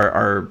 Like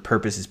our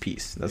purpose is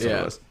peace. That's what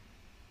it was.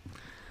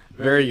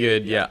 Very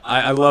good. Yeah.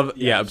 I love,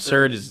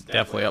 absurd is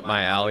definitely up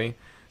my alley.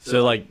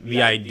 So, like,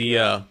 the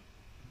idea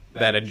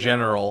that a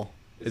general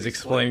is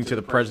explaining to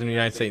the president of the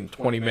United States in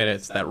 20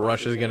 minutes that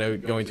Russia's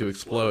going to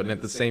explode, and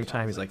at the same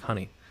time, he's like,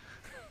 honey,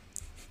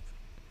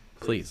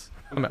 please,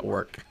 I'm at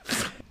work.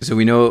 So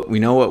we know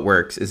what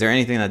works. Is there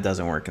anything that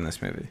doesn't work in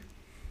this movie?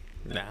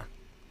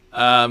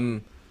 Nah.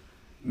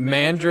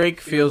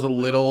 Mandrake feels a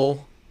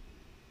little...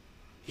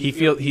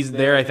 He's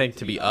there, I think,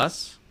 to be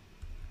us.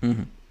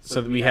 Mm-hmm.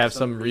 So that we have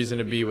some reason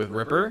to be with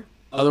Ripper.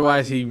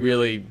 Otherwise, he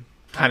really...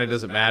 kind of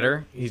doesn't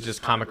matter. He's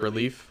just comic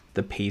relief.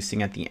 The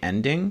pacing at the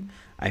ending,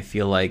 I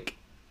feel like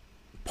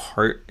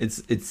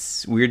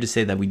it's weird to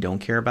say that we don't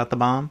care about the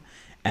bomb,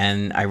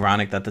 and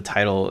ironic that the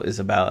title is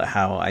about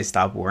how I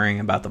stopped worrying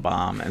about the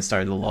bomb and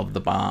started to love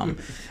the bomb.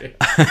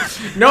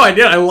 No, I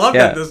did. I love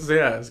that.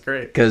 It's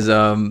great. Because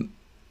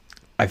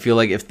I feel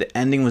like if the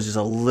ending was just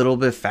a little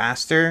bit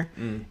faster,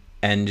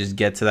 and just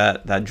get to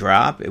that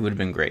drop, it would have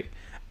been great.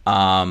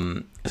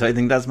 So I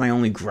think that's my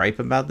only gripe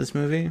about this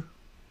movie.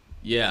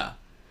 Yeah,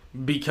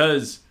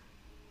 because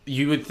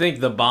you would think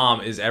the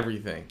bomb is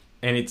everything,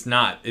 and it's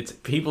not. It's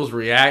people's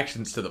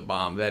reactions to the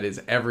bomb that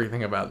is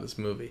everything about this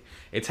movie.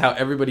 It's how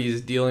everybody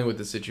is dealing with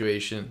the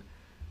situation,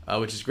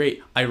 which is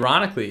great.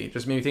 Ironically, it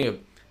just made me think of,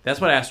 that's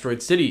what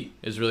Asteroid City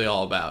is really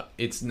all about.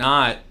 It's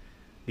not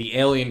the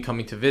alien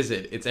coming to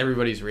visit. It's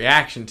everybody's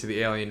reaction to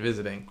the alien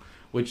visiting,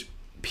 which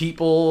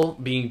people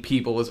being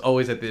people is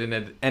always at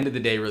the end of the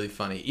day really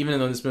funny. Even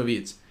though in this movie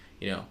it's,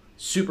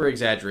 super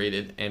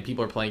exaggerated and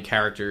people are playing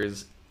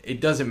characters, it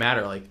doesn't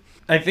matter. Like,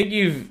 I think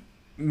you've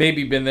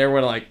maybe been there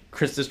when like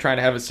Krista's trying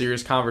to have a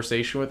serious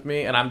conversation with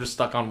me and I'm just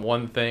stuck on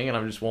one thing and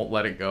I just won't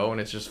let it go, and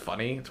it's just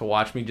funny to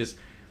watch me just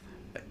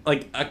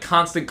like a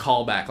constant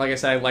callback. Like I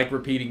said, I like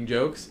repeating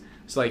jokes.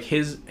 It's like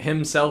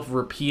himself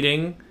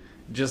repeating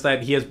just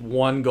that he has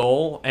one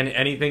goal, and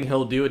anything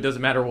he'll do, it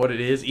doesn't matter what it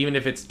is, even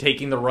if it's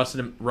taking the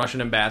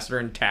Russian ambassador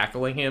and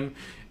tackling him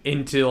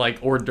into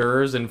like hors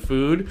d'oeuvres and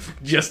food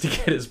just to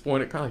get his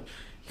point across. Like,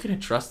 you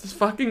couldn't trust this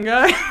fucking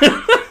guy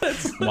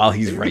while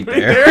he's right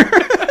there.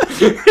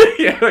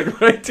 Yeah, like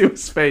right to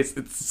his face.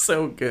 It's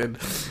so good.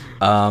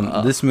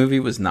 This movie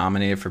was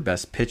nominated for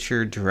Best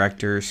Picture,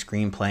 Director,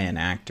 Screenplay, and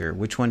Actor.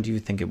 Which one do you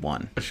think it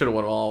won? I should have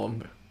won all of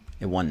them.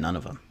 It won none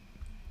of them.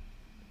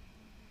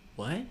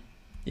 What?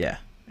 Yeah,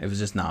 it was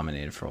just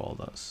nominated for all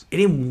those. It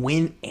didn't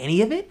win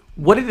any of it?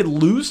 What did it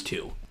lose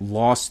to?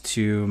 Lost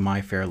to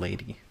My Fair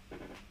Lady.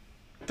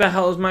 What the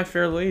hell is My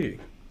Fair Lady?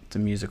 It's a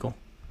musical.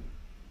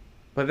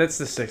 But that's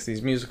the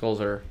 60s.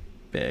 Musicals are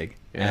big.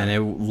 Yeah. And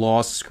it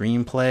lost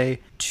screenplay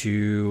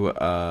to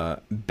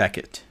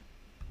Beckett.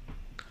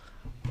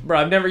 Bro,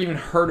 I've never even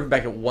heard of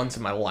Beckett once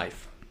in my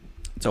life.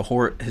 It's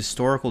a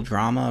historical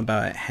drama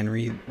about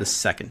Henry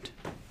II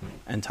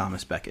and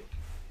Thomas Becket.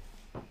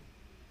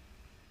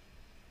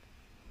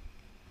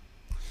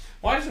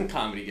 Why doesn't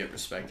comedy get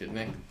respected,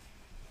 Nick?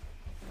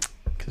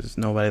 Because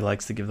nobody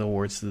likes to give the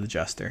awards to the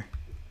jester.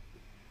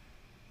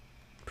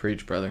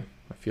 Preach, brother.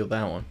 I feel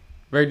that one.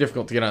 Very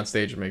difficult to get on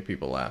stage and make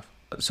people laugh.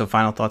 So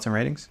final thoughts and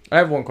ratings? I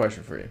have one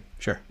question for you.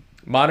 Sure.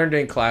 Modern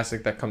day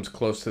classic that comes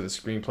close to the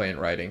screenplay and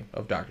writing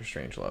of Dr.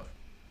 Strangelove.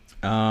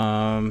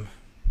 I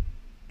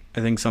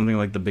think something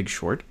like The Big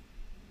Short.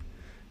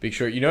 Big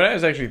Short. You know what I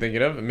was actually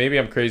thinking of? Maybe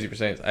I'm crazy for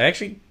saying this. I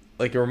actually,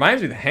 like, it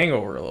reminds me of The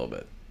Hangover a little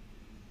bit.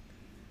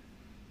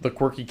 The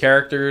quirky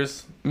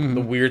characters, the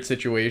weird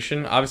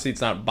situation. Obviously,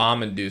 it's not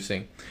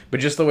bomb-inducing,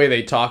 but just the way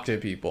they talk to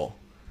people.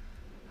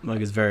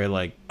 Like, it's very,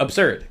 like...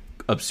 Absurd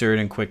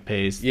and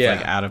quick-paced. Yeah.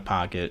 Like, out of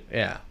pocket.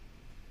 Yeah.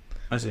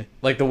 I see.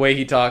 Like, the way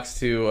he talks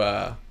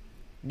to...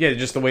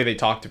 just the way they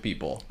talk to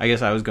people. I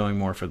guess I was going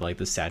more for, like,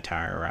 the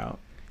satire route.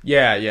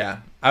 Yeah.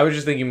 I was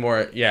just thinking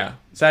more,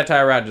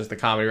 satire route, just the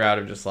comedy route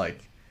of just, like...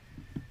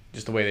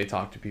 Just the way they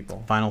talk to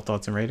people. Final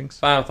thoughts and ratings?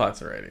 Final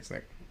thoughts and ratings,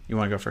 Nick. You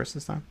want to go first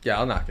this time? Yeah,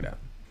 I'll knock it out.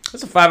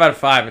 It's a 5 out of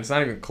 5, and it's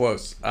not even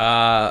close.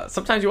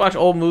 Sometimes you watch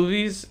old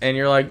movies, and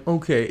you're like,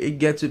 okay, it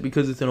gets it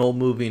because it's an old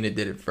movie and it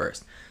did it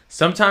first.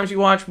 Sometimes you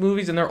watch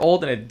movies, and they're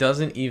old, and it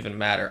doesn't even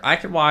matter. I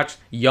could watch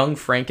Young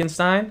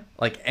Frankenstein,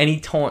 like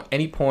any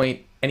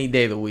point, any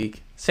day of the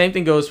week. Same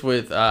thing goes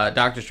with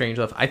Dr.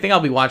 Strangelove. I think I'll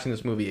be watching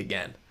this movie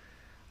again.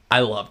 I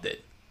loved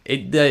it.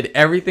 It did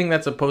everything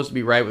that's supposed to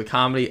be right with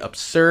comedy.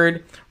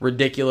 Absurd,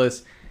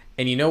 ridiculous,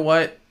 and you know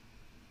what?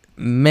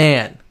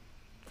 Man,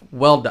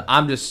 well done.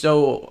 I'm just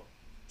so...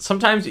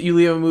 Sometimes you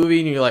leave a movie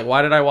and you're like,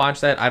 why did I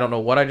watch that? I don't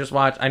know what I just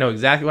watched. I know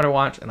exactly what I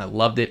watched, and I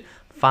loved it.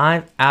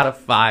 5 out of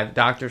 5,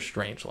 Dr.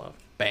 Strangelove.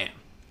 Bam.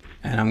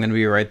 And I'm going to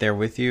be right there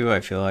with you. I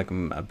feel like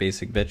I'm a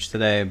basic bitch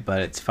today,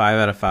 but it's 5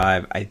 out of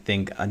 5. I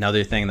think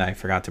another thing that I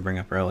forgot to bring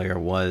up earlier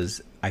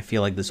was I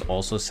feel like this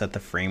also set the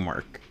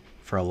framework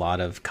for a lot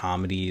of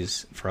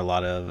comedies, for a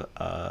lot of,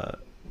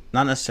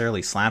 not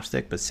necessarily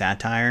slapstick, but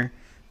satire,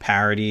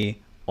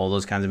 parody, all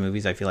those kinds of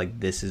movies. I feel like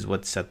this is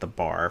what set the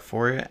bar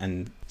for it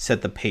and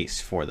set the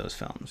pace for those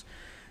films.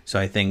 So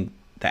I think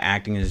the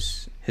acting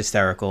is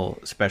hysterical,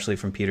 especially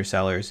from Peter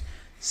Sellers.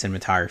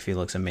 Cinematography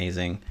looks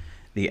amazing.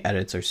 The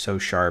edits are so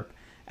sharp.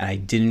 And I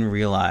didn't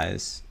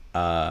realize,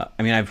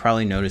 I've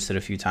probably noticed it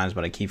a few times,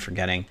 but I keep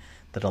forgetting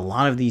that a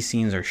lot of these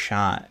scenes are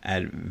shot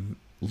at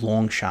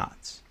long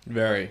shots.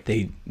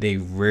 Very. They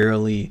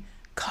rarely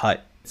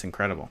cut. It's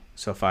incredible.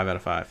 So 5 out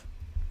of 5.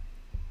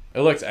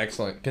 It looks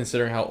excellent,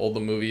 considering how old the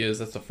movie is.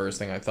 That's the first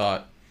thing I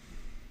thought.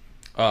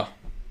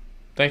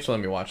 Thanks for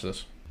letting me watch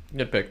this.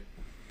 Good pick.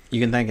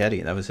 You can thank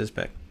Eddie. That was his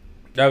pick.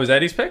 That was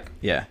Eddie's pick?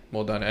 Yeah.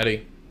 Well done,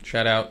 Eddie.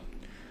 Shout out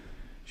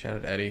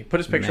to Eddie. Put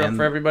his picture up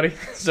for everybody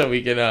so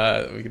we can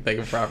thank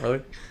him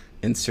properly.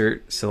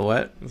 Insert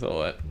silhouette.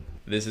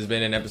 This has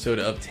been an episode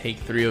of Take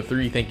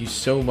 303. Thank you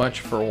so much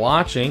for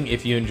watching.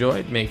 If you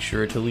enjoyed, make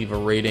sure to leave a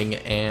rating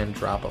and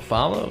drop a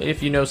follow.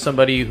 If you know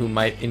somebody who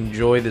might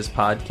enjoy this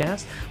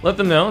podcast, let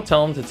them know.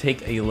 Tell them to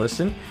take a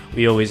listen.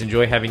 We always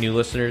enjoy having new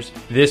listeners.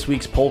 This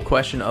week's poll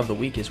question of the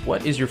week is,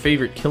 what is your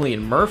favorite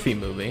Cillian Murphy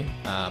movie?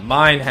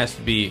 Mine has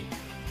to be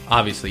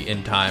obviously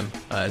In Time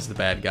as the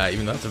bad guy,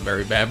 even though it's a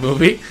very bad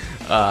movie.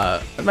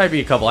 It might be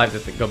a couple. I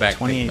have to go back.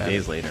 28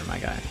 Days Later, my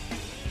guy.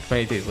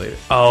 28 Days Later.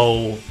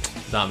 Oh,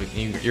 zombie.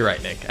 You're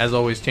right, Nick. As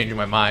always, changing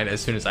my mind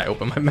as soon as I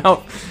open my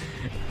mouth.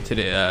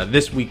 Today,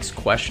 this week's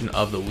question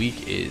of the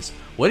week is: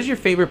 what is your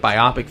favorite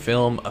biopic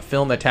film? A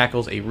film that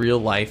tackles a real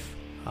life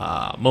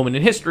moment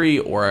in history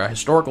or a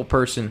historical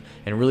person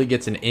and really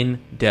gets an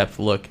in-depth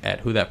look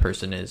at who that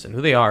person is and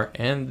who they are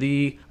and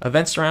the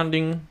events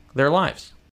surrounding their lives.